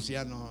rucos,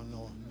 ya no.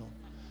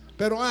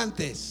 Pero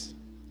antes,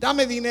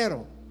 dame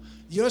dinero.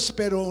 Yo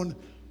espero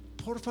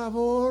por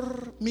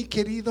favor, mi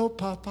querido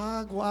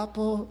papá,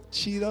 guapo,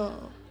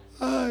 chido.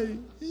 Ay,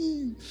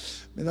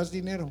 ¿me das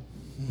dinero?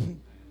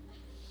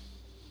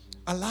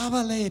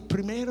 Alábale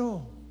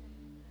primero.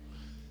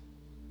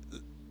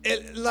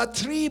 La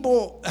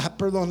tribu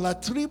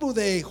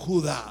de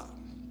Judá.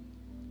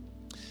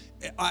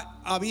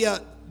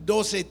 Había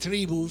 12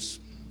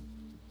 tribus,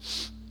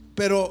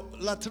 pero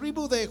la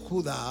tribu de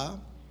Judá,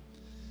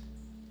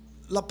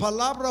 la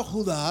palabra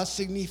Judá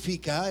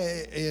significa,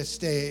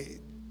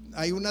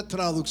 hay una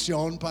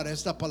traducción para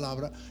esta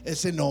palabra,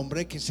 ese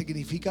nombre que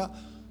significa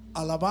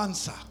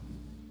alabanza.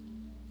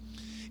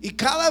 Y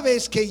cada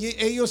vez que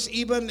ellos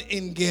iban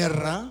en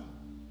guerra,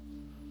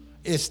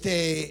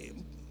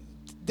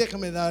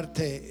 déjame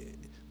darte,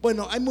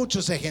 bueno, hay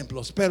muchos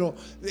ejemplos, pero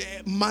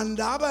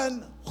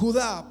mandaban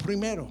Judá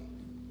primero.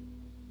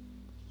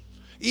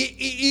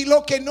 Y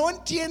lo que no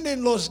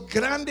entienden los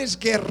grandes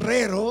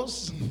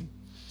guerreros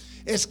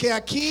es que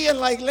aquí en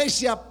la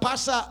iglesia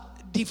pasa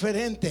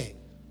diferente.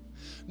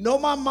 No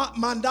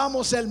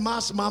mandamos el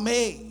más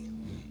mamey.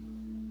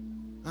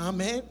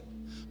 Amén.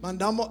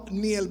 Mandamos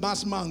ni el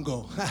más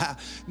mango.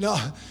 No,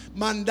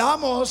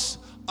 mandamos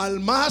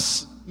al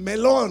más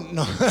melón.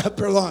 No,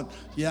 perdón,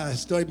 ya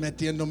estoy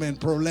metiéndome en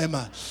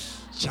problemas.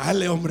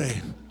 Chale,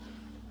 hombre.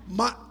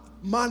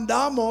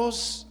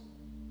 Mandamos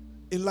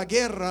en la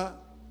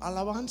guerra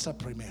alabanza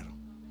primero.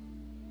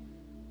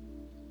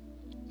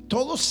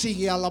 Todo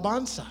sigue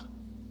alabanza.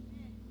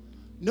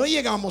 No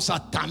llegamos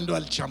atando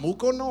al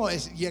chamuco, no,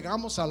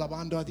 llegamos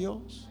alabando a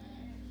Dios.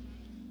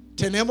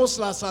 Tenemos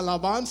las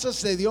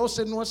alabanzas de Dios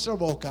en nuestra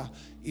boca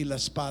y la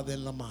espada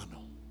en la mano.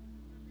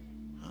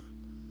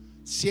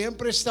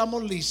 Siempre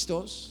estamos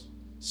listos,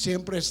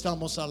 siempre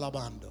estamos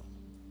alabando.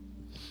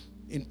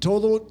 En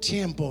todo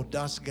tiempo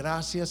das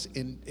gracias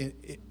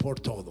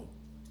por todo.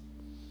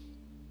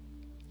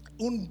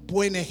 Un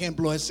buen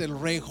ejemplo es el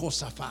rey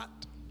Josafat.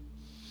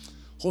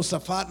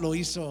 Josafat lo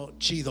hizo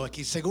chido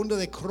aquí. Segundo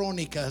de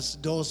Crónicas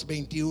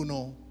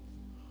 2:21.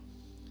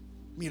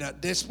 Mira,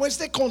 después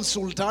de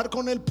consultar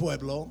con el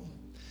pueblo,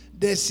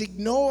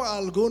 designó a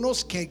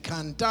algunos que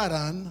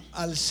cantaran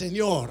al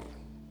Señor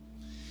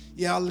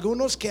y a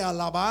algunos que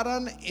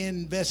alabaran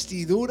en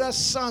vestiduras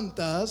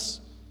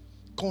santas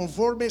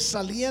conforme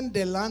salían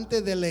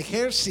delante del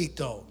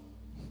ejército,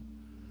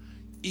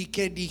 y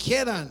que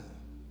dijeran: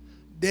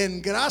 den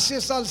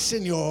gracias al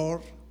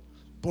Señor,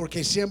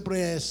 porque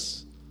siempre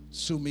es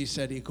su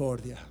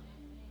misericordia.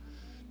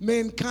 Me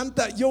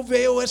encanta, yo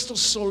veo estos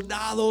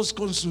soldados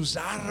con sus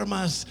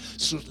armas,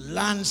 sus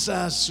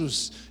lanzas,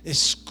 sus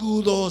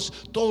escudos,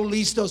 todos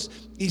listos,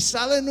 y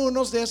salen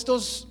unos de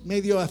estos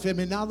medio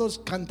afeminados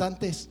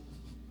cantantes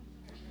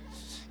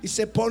y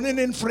se ponen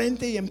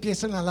enfrente y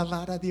empiezan a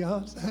alabar a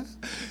Dios.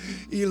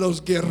 Y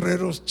los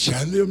guerreros,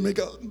 chale,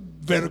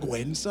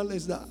 vergüenza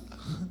les da.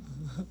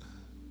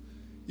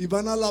 Y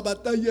van a la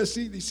batalla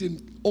así,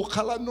 dicen: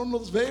 ojalá no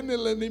nos ven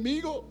el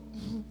enemigo.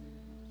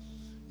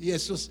 Y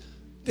esos: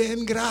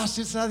 den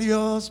gracias a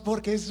Dios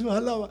porque su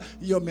alabanza.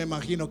 Yo me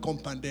imagino con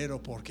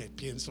pandero, porque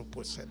pienso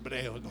pues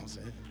hebreo, no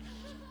sé.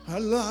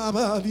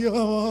 Alaba a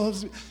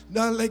Dios,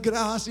 dale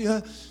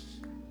gracias.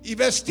 Y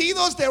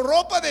vestidos de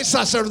ropa de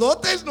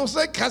sacerdotes, no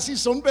sé, casi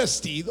son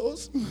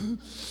vestidos.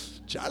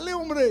 Chale,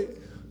 hombre.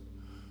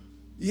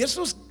 Y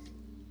esos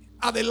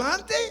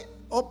adelante,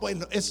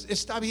 bueno,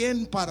 está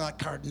bien para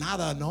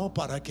carnada, ¿no?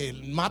 Para que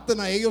maten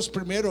a ellos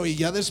primero y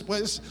ya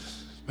después,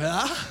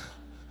 ¿verdad?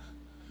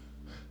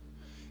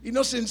 Y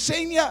nos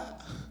enseña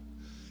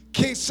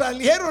que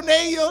salieron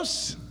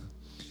ellos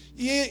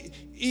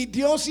y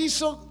Dios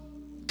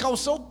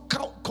causó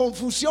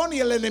confusión, y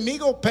el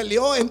enemigo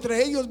peleó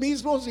entre ellos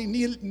mismos y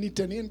ni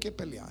tenían que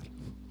pelear.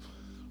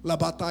 La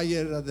batalla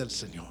era del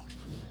Señor.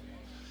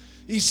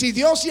 Y si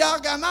Dios ya ha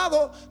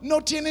ganado,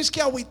 no tienes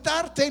que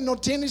agüitarte, no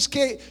tienes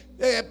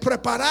que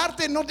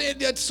prepararte,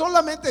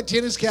 solamente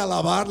tienes que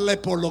alabarle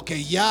por lo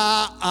que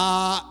ya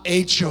ha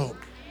hecho.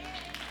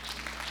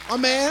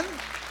 Amén.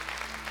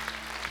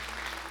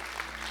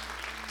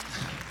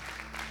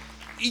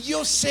 Y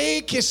yo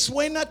sé que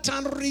suena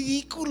tan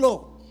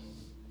ridículo,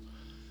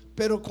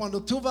 pero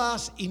cuando tú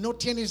vas y no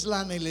tienes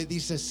lana y le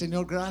dices: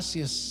 Señor,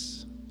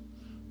 gracias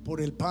por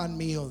el pan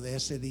mío de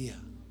ese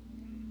día,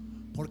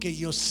 porque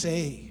yo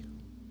sé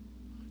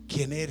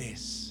quién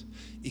eres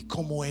y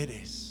cómo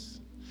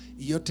eres,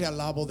 y yo te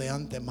alabo de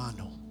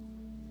antemano.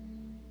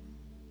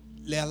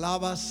 Le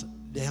alabas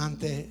de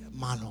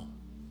antemano.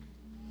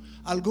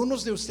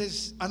 Algunos de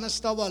ustedes han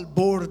estado al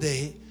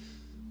borde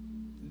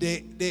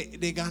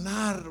de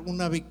ganar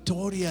una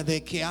victoria,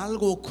 de que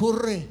algo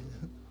ocurre,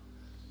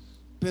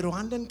 pero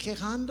andan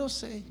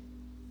quejándose,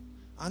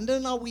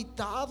 andan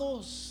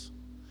aguitados,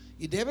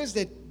 y debes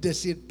de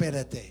decir: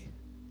 espérate,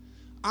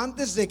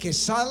 Antes de que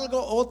salga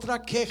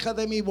otra queja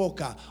de mi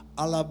boca,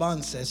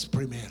 alabanza es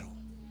primero.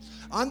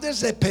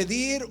 Antes de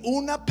pedir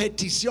una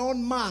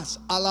petición más,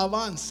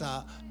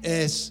 alabanza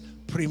es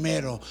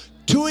primero.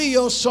 Tú y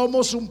yo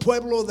somos un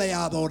pueblo de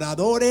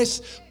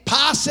adoradores.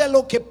 Pase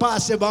lo que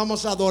pase,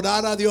 vamos a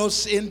adorar a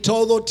Dios en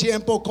todo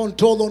tiempo, con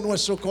todo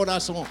nuestro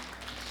corazón.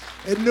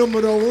 El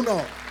número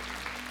uno.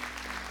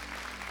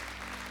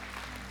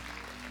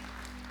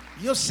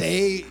 Yo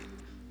sé,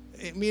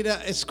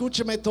 mira,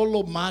 escúchame todos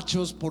los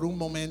machos por un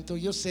momento.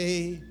 Yo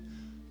sé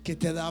que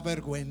te da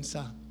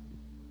vergüenza.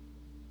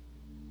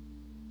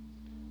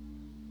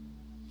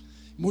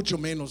 Mucho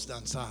menos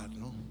danzar,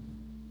 ¿no?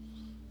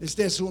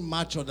 Este es un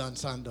macho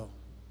danzando.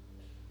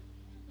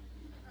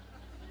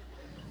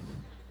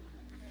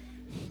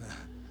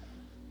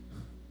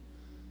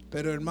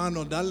 Pero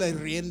hermano, dale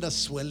rienda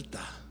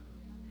suelta.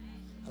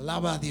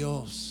 Alaba a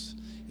Dios.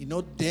 Y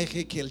no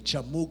deje que el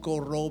chamuco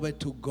robe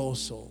tu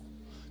gozo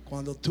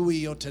cuando tú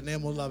y yo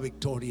tenemos la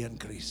victoria en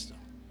Cristo.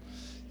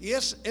 Y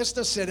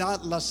esta será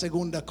la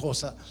segunda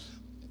cosa.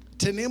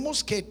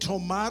 Tenemos que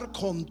tomar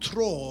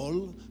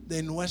control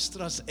de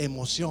nuestras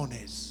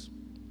emociones.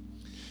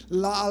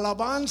 La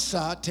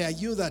alabanza te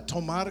ayuda a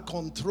tomar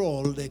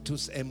control de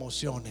tus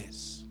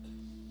emociones.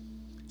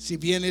 Si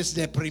vienes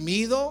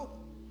deprimido,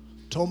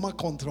 toma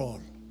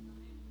control.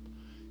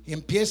 Y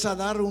empieza a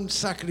dar un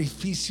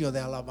sacrificio de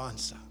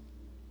alabanza.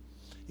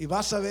 Y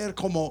vas a ver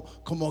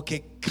como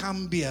que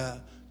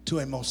cambia tu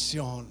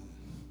emoción.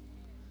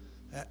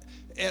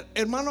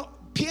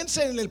 Hermano,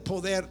 piensa en el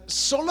poder.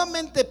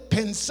 Solamente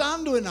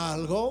pensando en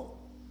algo,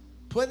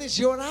 puedes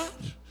llorar.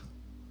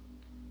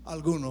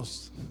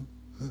 Algunos.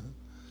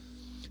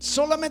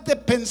 Solamente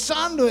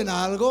pensando en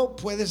algo,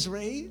 puedes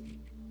reír.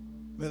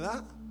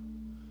 ¿Verdad?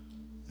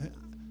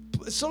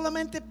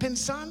 Solamente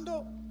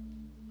pensando,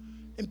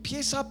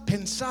 empieza a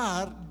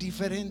pensar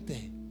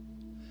diferente.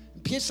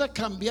 Empieza a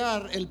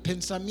cambiar el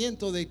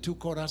pensamiento de tu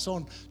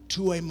corazón,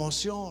 tu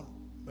emoción,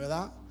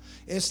 ¿verdad?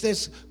 Este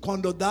es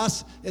cuando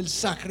das el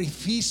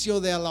sacrificio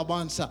de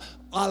alabanza.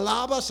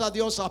 Alabas a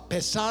Dios a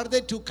pesar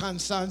de tu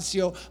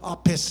cansancio,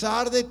 a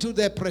pesar de tu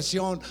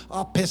depresión,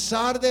 a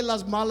pesar de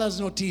las malas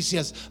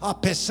noticias,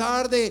 a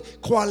pesar de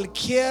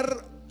cualquier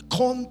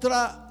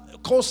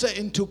cosa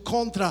en tu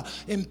contra.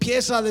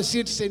 Empieza a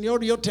decir: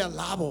 Señor, yo te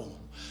alabo.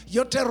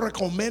 Yo te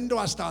recomiendo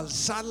hasta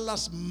alzar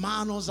las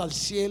manos al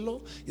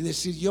cielo y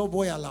decir: yo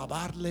voy a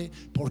alabarle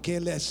porque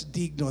Él es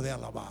digno de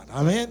alabar.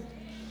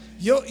 Amén.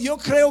 Yo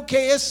creo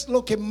que es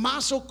lo que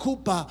más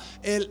ocupa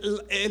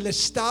el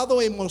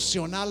estado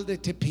emocional de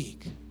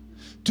Tepic.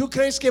 ¿Tú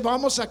crees que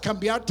vamos a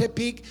cambiar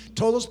Tepic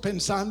todos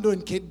pensando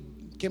en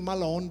qué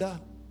mala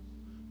onda,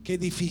 qué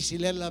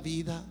difícil es la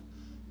vida,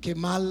 qué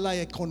mala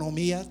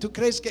economía? ¿Tú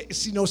crees que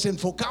si nos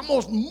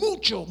enfocamos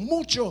mucho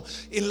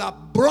en la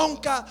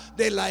bronca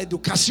de la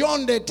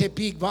educación de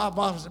Tepic, va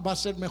a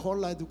ser mejor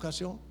la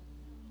educación?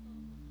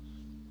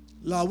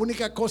 La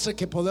única cosa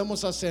que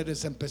podemos hacer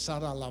es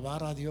empezar a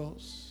alabar a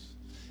Dios,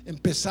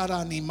 empezar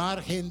a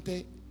animar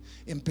gente,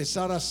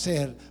 empezar a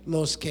ser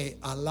los que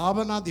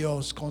alaban a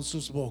Dios con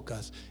sus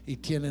bocas y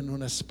tienen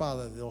una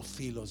espada de 2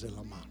 filos en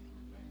la mano.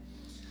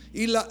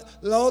 Y la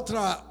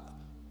otra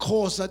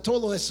cosa,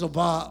 todo eso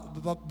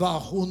va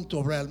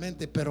junto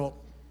realmente,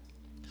 pero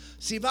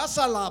si vas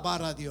a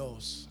alabar a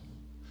Dios,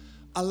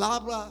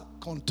 alaba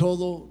con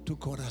todo tu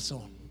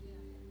corazón.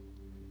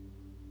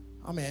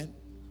 Amén.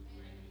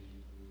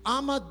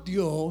 Ama a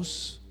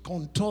Dios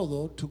con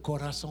todo tu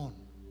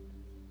corazón.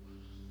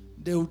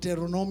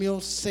 Deuteronomio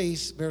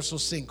 6, verso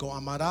 5.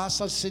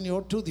 Amarás al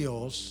Señor tu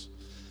Dios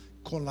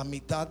con la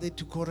mitad de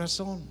tu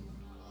corazón,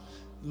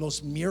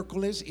 los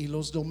miércoles y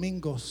los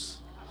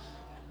domingos,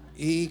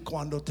 y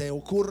cuando te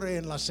ocurre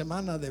en la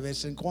semana de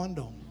vez en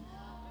cuando,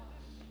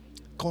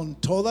 con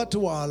toda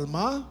tu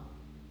alma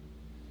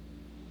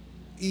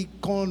y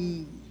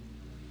con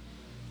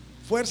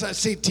fuerza,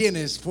 si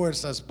tienes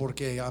fuerzas,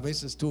 porque a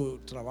veces tú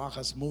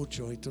trabajas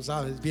mucho y tú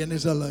sabes,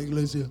 vienes a la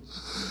iglesia,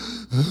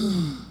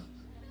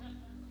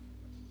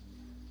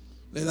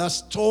 le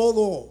das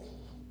todo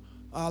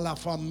a la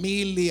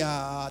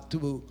familia, a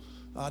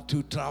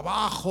tu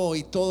trabajo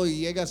y todo, y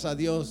llegas a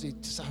Dios y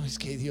sabes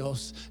que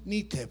Dios,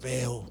 ni te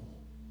veo,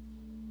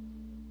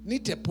 ni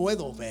te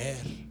puedo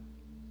ver.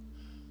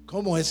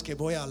 ¿Cómo es que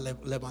voy a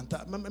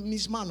levantar?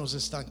 Mis manos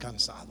están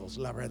cansados,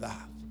 la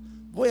verdad.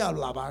 Voy a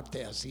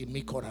alabarte así en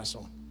mi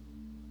corazón.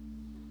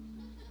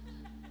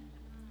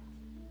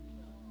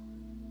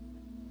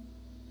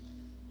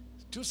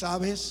 Tú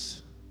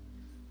sabes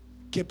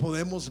que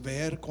podemos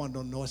ver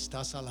cuando no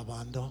estás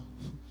alabando,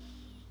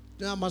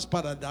 nada más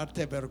para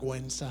darte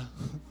vergüenza,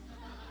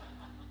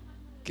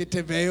 que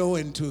te veo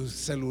en tu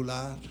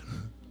celular.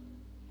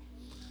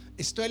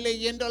 Estoy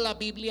leyendo la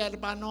Biblia,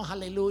 hermano,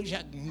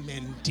 aleluya.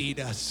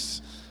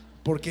 Mentiras,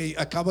 porque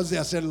acabas de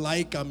hacer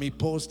like a mi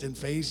post en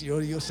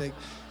Facebook. Yo sé.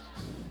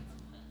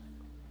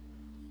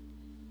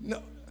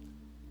 No,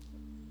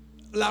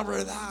 la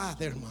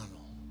verdad, hermano,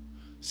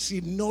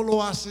 si no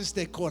lo haces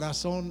de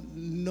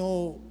corazón,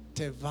 no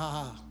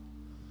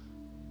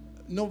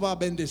va a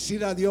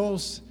bendecir a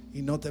Dios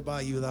y no te va a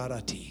ayudar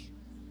a ti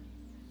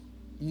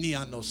ni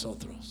a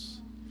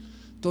nosotros.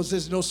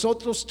 Entonces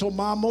nosotros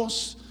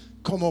tomamos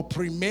como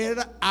primer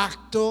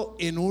acto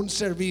en un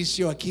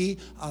servicio aquí,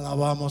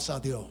 alabamos a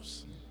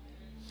Dios.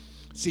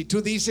 Si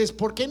tú dices,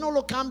 ¿por qué no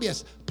lo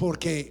cambias?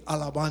 Porque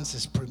alabanza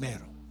es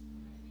primero.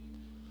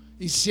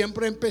 Y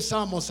siempre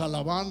empezamos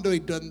alabando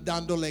y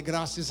dándole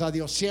gracias a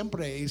Dios,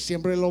 siempre, y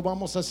siempre lo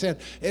vamos a hacer.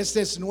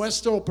 Esta es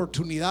nuestra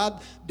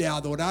oportunidad de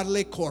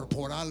adorarle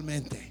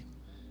corporalmente,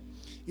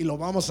 y lo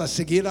vamos a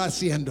seguir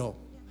haciendo.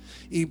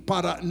 Y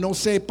no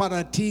sé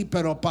para ti,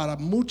 pero para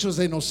muchos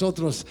de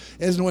nosotros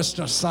es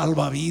nuestra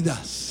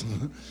salvavidas.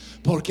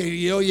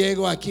 Porque yo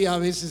llego aquí a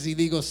veces y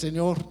digo,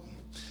 Señor,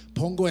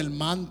 pongo el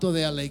manto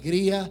de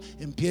alegría,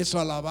 empiezo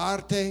a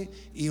alabarte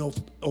y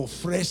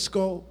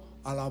ofrezco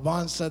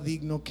alabanza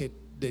digno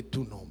de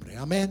tu nombre.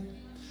 Amén.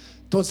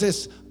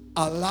 Entonces,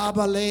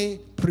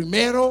 alábale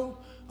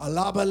primero,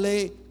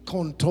 alábale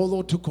con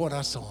todo tu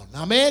corazón.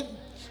 Amén.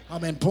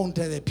 Amén.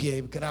 Ponte de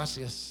pie.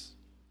 Gracias.